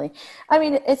 definitely. I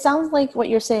mean, it sounds like what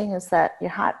you're saying is that you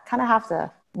kind of have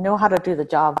to know how to do the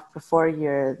job before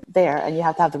you're there, and you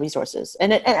have to have the resources.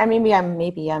 And maybe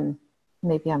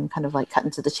I'm kind of like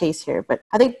cutting to the chase here, but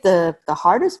I think the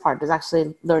hardest part is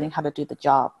actually learning how to do the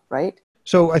job, right?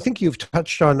 So I think you've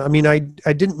touched on, I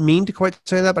didn't mean to quite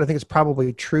say that, but I think it's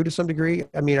probably true to some degree.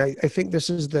 I mean, I think this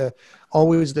is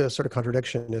always the sort of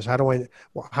contradiction is how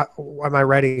am I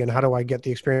ready and how do I get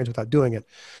the experience without doing it?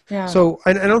 Yeah. So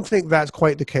I don't think that's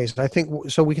quite the case. I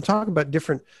think, so we can talk about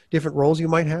different roles you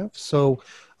might have. So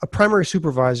a primary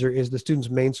supervisor is the student's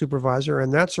main supervisor,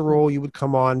 and that's a role you would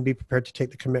come on, be prepared to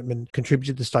take the commitment, contribute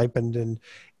to the stipend,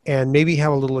 and maybe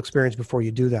have a little experience before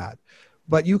you do that.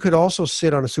 But you could also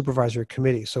sit on a supervisory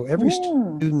committee. So every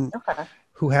student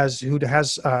who is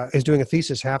doing a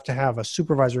thesis have to have a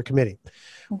supervisory committee,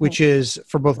 which is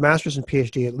for both master's and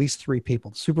PhD, at least 3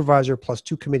 people, supervisor plus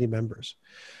 2 committee members.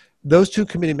 Those 2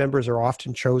 committee members are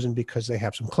often chosen because they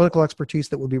have some clinical expertise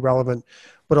that would be relevant,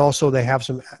 but also they have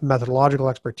some methodological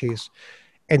expertise.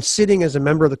 And sitting as a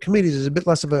member of the committees is a bit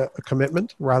less of a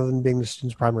commitment rather than being the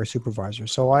student's primary supervisor.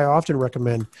 So I often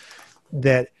recommend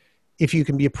that if you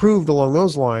can be approved along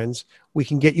those lines, we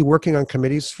can get you working on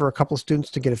committees for a couple of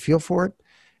students to get a feel for it,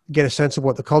 get a sense of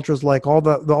what the culture is like, all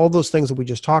those things that we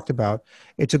just talked about.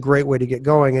 It's a great way to get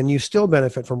going, and you still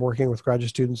benefit from working with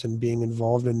graduate students and being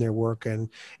involved in their work and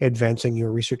advancing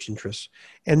your research interests.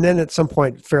 And then at some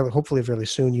point, hopefully fairly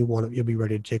soon, you'll be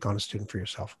ready to take on a student for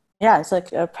yourself. Yeah, it's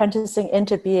like apprenticing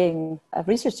into being a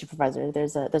research supervisor.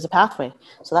 There's a pathway.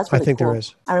 So that's really I think cool. There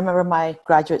is. I remember my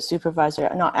graduate supervisor,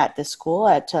 not at this school,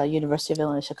 at University of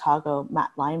Illinois Chicago, Matt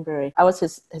Lineberry. I was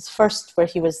his first where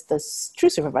he was the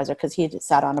true supervisor because he had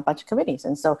sat on a bunch of committees.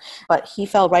 And so, but he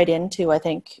fell right into, I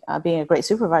think, being a great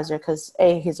supervisor because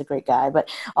A, he's a great guy, but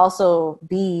also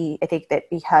B, I think that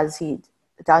because he'd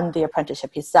done the apprenticeship,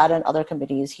 he sat on other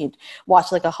committees, he'd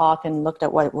watched like a hawk and looked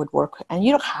at what would work. And you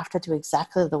don't have to do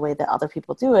exactly the way that other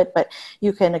people do it, but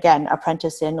you can, again,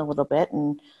 apprentice in a little bit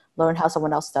and learn how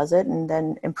someone else does it and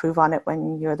then improve on it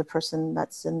when you're the person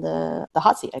that's in the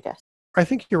hot seat, I guess. I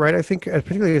think you're right. I think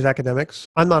particularly as academics,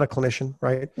 I'm not a clinician,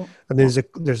 right? Yeah. I mean,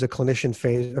 there's a clinician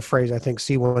phrase, I think,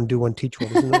 see one, do one, teach one.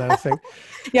 Isn't that a thing?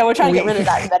 Yeah, we're trying to get rid of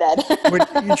that in med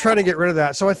ed. You're trying to get rid of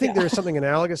that. So I think there's something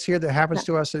analogous here that happens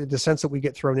to us, the sense that we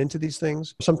get thrown into these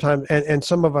things sometimes. And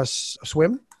some of us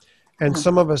swim, and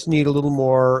some of us need a little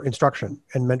more instruction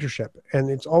and mentorship. And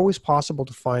it's always possible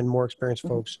to find more experienced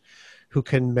folks who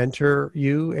can mentor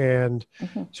you and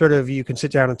sort of you can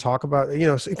sit down and talk about,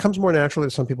 it comes more naturally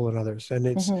to some people than others. And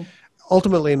it's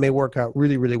ultimately it may work out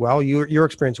really, really well. Your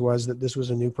experience was that this was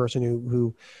a new person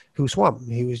who swam.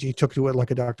 He took to it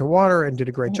like a duck to water and did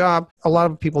a great job. A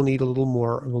lot of people need a little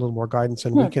more guidance,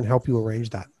 and we can help you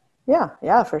arrange that.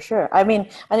 Yeah, for sure. I mean,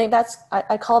 I think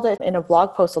I called it in a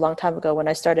blog post a long time ago when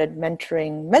I started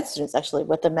mentoring med students, actually,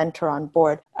 with a mentor on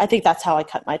board. I think that's how I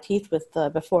cut my teeth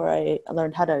before I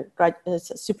learned how to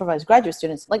supervise graduate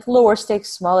students, like lower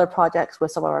stakes, smaller projects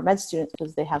with some of our med students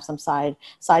because they have some side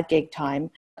gig time.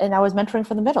 And I was mentoring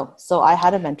from the middle. So I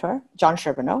had a mentor, John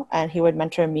Sherbino, and he would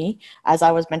mentor me as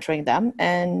I was mentoring them.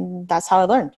 And that's how I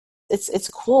learned. It's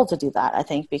cool to do that, I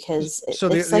think, because it's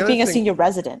like being a senior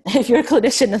resident. If you're a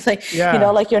clinician, it's like,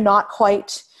 like you're not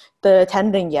quite the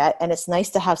attending yet. And it's nice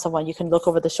to have someone you can look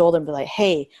over the shoulder and be like,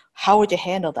 hey, how would you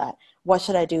handle that? What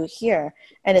should I do here?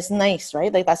 And it's nice,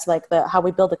 right? Like that's like how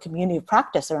we build a community of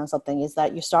practice around something is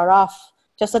that you start off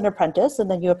just an apprentice and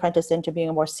then you apprentice into being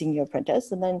a more senior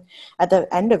apprentice. And then at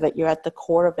the end of it, you're at the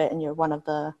core of it and you're one of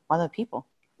the people.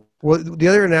 Well, the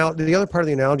other part of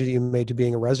the analogy that you made to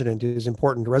being a resident is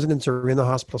important. Residents are in the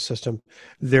hospital system.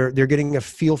 They're getting a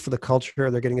feel for the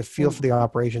culture. They're getting a feel for the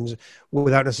operations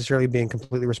without necessarily being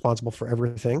completely responsible for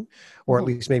everything, or at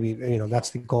least maybe,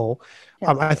 that's the goal.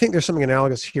 Yeah. I think there's something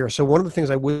analogous here. So one of the things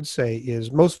I would say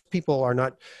is most people are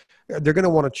not, they're going to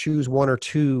want to choose one or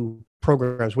two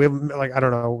programs. We have, I don't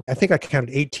know, I think I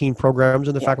counted 18 programs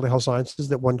in the Faculty of Health Sciences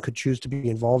that one could choose to be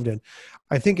involved in.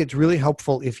 I think it's really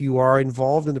helpful if you are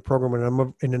involved in the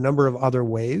program in a number of other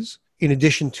ways, in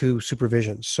addition to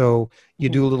supervision. So you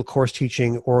do a little course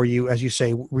teaching, or you, as you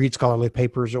say, read scholarly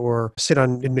papers or sit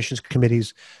on admissions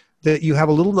committees, that you have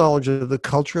a little knowledge of the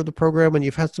culture of the program and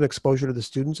you've had some exposure to the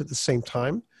students at the same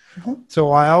time.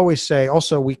 So I always say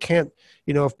also, we can't,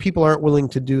 if people aren't willing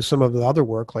to do some of the other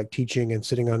work like teaching and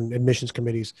sitting on admissions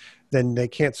committees, then they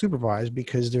can't supervise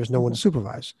because there's no one to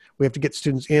supervise. We have to get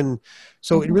students in.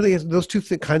 So it really is, those two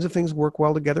kinds of things work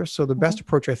well together. So the best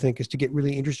approach, I think, is to get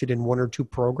really interested in one or two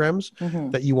programs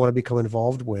that you want to become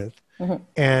involved with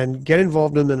and get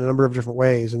involved in them in a number of different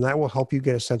ways. And that will help you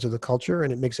get a sense of the culture,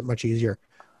 and it makes it much easier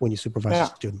when you supervise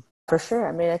a student. For sure.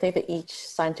 I mean, I think that each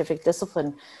scientific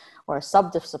discipline or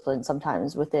sub-discipline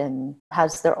sometimes within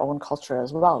has their own culture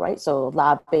as well, right? So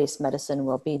lab-based medicine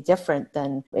will be different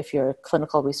than if you're a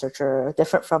clinical researcher,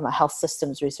 different from a health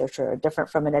systems researcher, different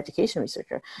from an education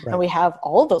researcher. Right. And we have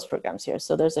all of those programs here.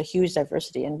 So there's a huge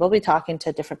diversity, and we'll be talking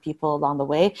to different people along the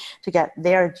way to get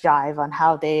their jive on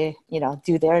how they,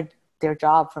 do their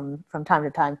job from time to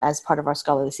time as part of our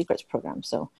Scholarly Secrets program.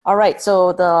 So, all right.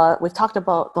 So we've talked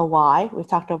about the why, we've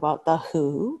talked about the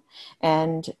who,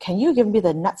 and can you give me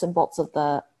the nuts and bolts of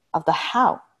the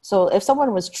how? So if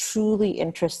someone was truly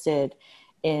interested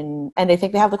in, and they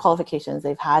think they have the qualifications,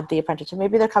 they've had the apprenticeship,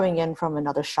 maybe they're coming in from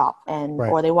another shop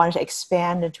or they wanted to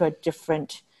expand into a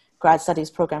different grad studies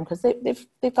program because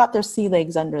they've got their sea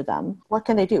legs under them. What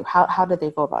can they do? How do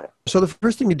they go about it? So the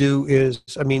first thing to do is,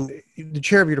 the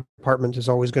chair of your department is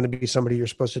always going to be somebody you're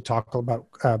supposed to talk about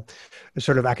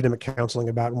sort of academic counseling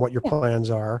about and what your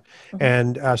plans are.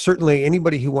 And certainly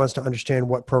anybody who wants to understand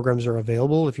what programs are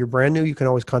available, if you're brand new, you can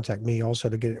always contact me also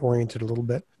to get oriented a little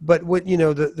bit. But what,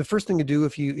 the first thing to do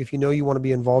if you know you want to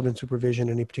be involved in supervision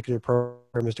in any particular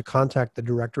program is to contact the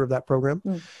director of that program.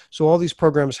 So all these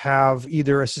programs have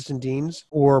either assistant deans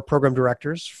or program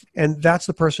directors, and that's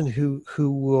the person who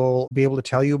will be able to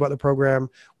tell you about the program,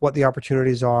 what the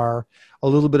opportunities are, a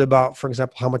little bit about, for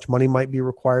example, how much money might be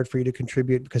required for you to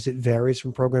contribute, because it varies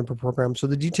from program to program. So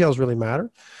the details really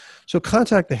matter. So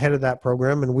contact the head of that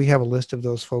program, and we have a list of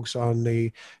those folks on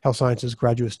the Health Sciences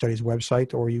Graduate Studies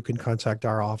website, or you can contact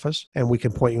our office and we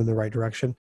can point you in the right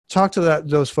direction. Talk to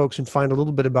those folks and find a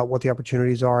little bit about what the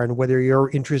opportunities are and whether your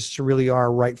interests really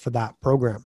are right for that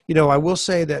program. I will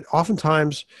say that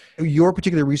oftentimes your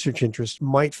particular research interest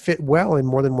might fit well in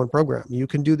more than one program. You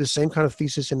can do the same kind of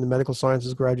thesis in the medical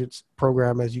sciences graduate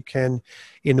program as you can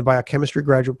in the biochemistry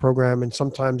graduate program, and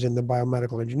sometimes in the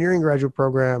biomedical engineering graduate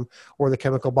program or the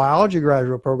chemical biology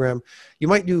graduate program. You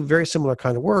might do very similar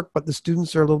kind of work, but the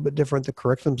students are a little bit different, the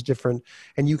curriculum's different,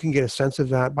 and you can get a sense of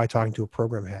that by talking to a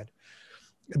program head.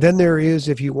 Then there is,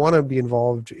 if you want to be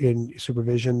involved in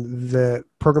supervision, the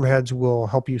program heads will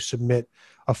help you submit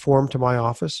a form to my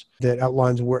office that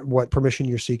outlines what permission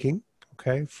you're seeking,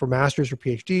 okay, for master's or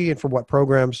PhD and for what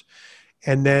programs.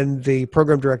 And then the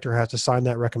program director has to sign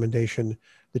that recommendation.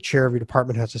 The chair of your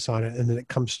department has to sign it, and then it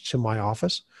comes to my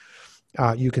office.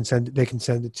 They can send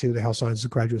it to the Health Sciences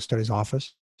Graduate Studies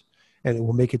office, and it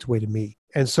will make its way to me.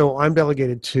 And so I'm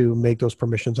delegated to make those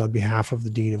permissions on behalf of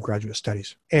the Dean of Graduate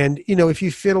Studies. And, if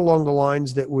you fit along the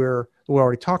lines that we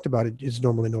already talked about, it is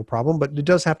normally no problem, but it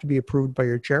does have to be approved by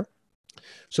your chair,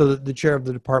 so that the chair of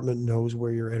the department knows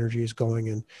where your energy is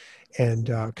going and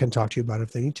can talk to you about it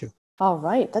if they need to. All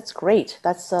right. That's great.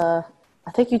 That's, I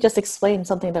think you just explained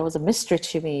something that was a mystery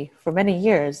to me for many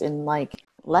years in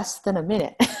less than a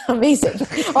minute. Amazing.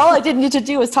 All I did need to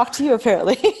do was talk to you,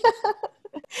 apparently.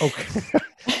 Okay.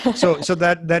 So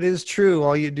that is true.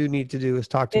 All you do need to do is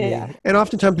talk to me. And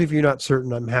oftentimes, if you're not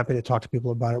certain, I'm happy to talk to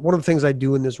people about it. One of the things I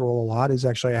do in this role a lot is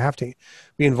actually I have to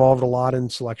be involved a lot in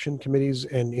selection committees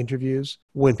and interviews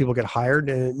when people get hired.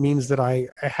 And it means that I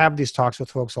have these talks with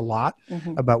folks a lot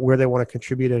about where they want to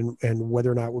contribute and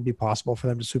whether or not it would be possible for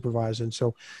them to supervise. And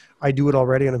so I do it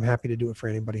already, and I'm happy to do it for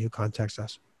anybody who contacts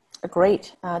us.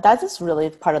 Great. That is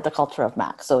really part of the culture of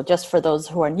MAC. So just for those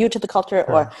who are new to the culture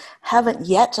or haven't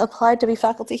yet applied to be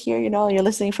faculty here, you're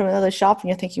listening from another shop and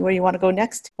you're thinking where you want to go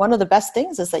next. One of the best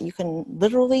things is that you can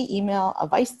literally email a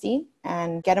vice dean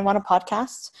and get him on a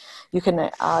podcast. You can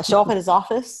show up at his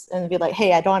office and be like,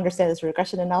 hey, I don't understand this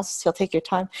regression analysis. He'll take your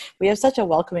time. We have such a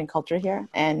welcoming culture here.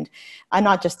 And I'm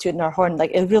not just tooting our horn.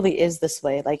 Like, it really is this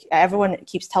way. Like, everyone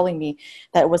keeps telling me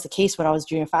that it was the case when I was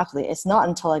junior faculty. It's not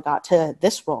until I got to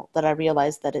this role that I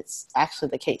realized that it's actually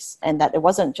the case, and that it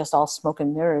wasn't just all smoke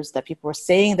and mirrors, that people were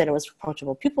saying that it was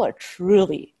approachable. People are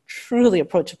truly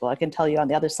approachable. I can tell you on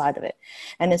the other side of it.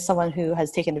 And as someone who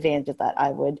has taken advantage of that, I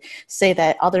would say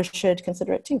that others should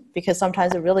consider it too, because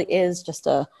sometimes it really is just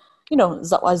a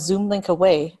Zoom link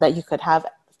away that you could have,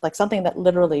 like something that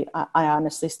literally, I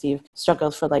honestly, Steve,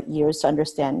 struggled for like years to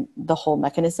understand the whole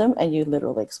mechanism, and you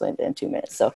literally explained it in 2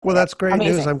 minutes. So, well, that's great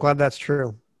amazing news. I'm glad that's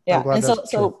true. Yeah, and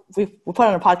so we put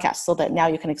on a podcast so that now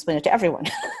you can explain it to everyone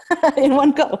in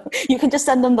one go. You can just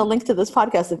send them the link to this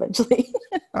podcast eventually.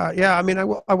 Yeah, I mean,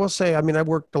 I will say, I mean, I've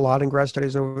worked a lot in grad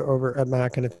studies over at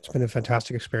Mac, and it's been a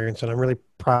fantastic experience, and I'm really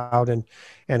proud and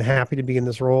happy to be in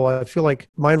this role. I feel like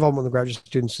my involvement with graduate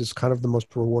students is kind of the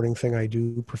most rewarding thing I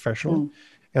do professionally,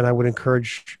 and I would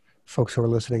encourage folks who are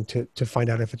listening to find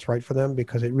out if it's right for them,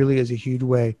 because it really is a huge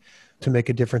way to make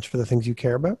a difference for the things you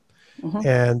care about,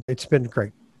 and it's been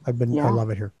great. I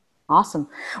love it here. Awesome.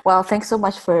 Well, thanks so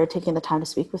much for taking the time to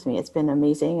speak with me. It's been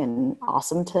amazing and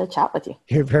awesome to chat with you.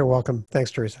 You're very welcome. Thanks,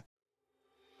 Teresa.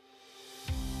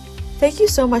 Thank you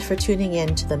so much for tuning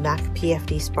in to the Mac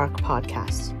PFD Spark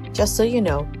podcast. Just so you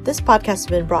know, this podcast has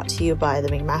been brought to you by the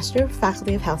McMaster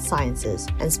Faculty of Health Sciences,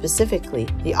 and specifically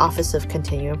the Office of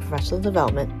Continuing Professional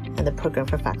Development and the Program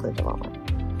for Faculty Development.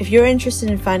 If you're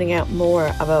interested in finding out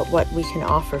more about what we can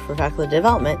offer for faculty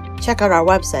development, check out our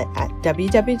website at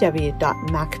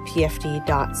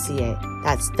www.macpfd.ca.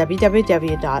 That's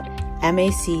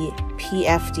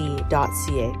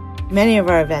www.macpfd.ca. Many of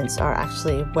our events are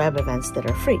actually web events that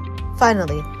are free.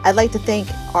 Finally, I'd like to thank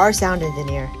our sound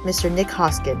engineer, Mr. Nick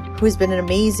Hoskin, who has been an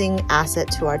amazing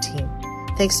asset to our team.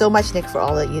 Thanks so much, Nick, for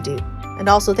all that you do. And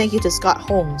also thank you to Scott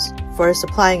Holmes for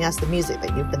supplying us the music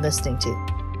that you've been listening to.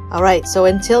 All right, so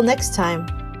until next time,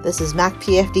 this is Mac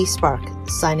PFD Spark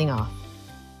signing off.